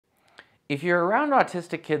If you're around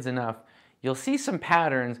autistic kids enough, you'll see some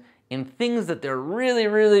patterns in things that they're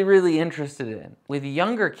really interested in. With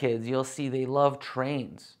younger kids, you'll see they love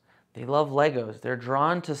trains. They love Legos. They're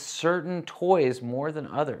drawn to certain toys more than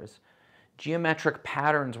others. Geometric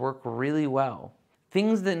patterns work really well.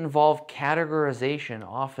 Things that involve categorization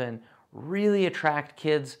often really attract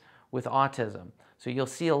kids with autism. So you'll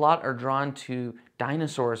see a lot are drawn to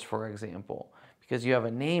dinosaurs, for example, because you have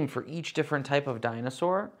a name for each different type of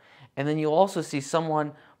dinosaur. And then you'll also see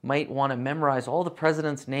someone might want to memorize all the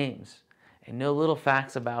presidents' names and know little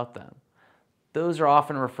facts about them. Those are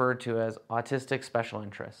often referred to as autistic special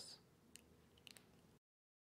interests.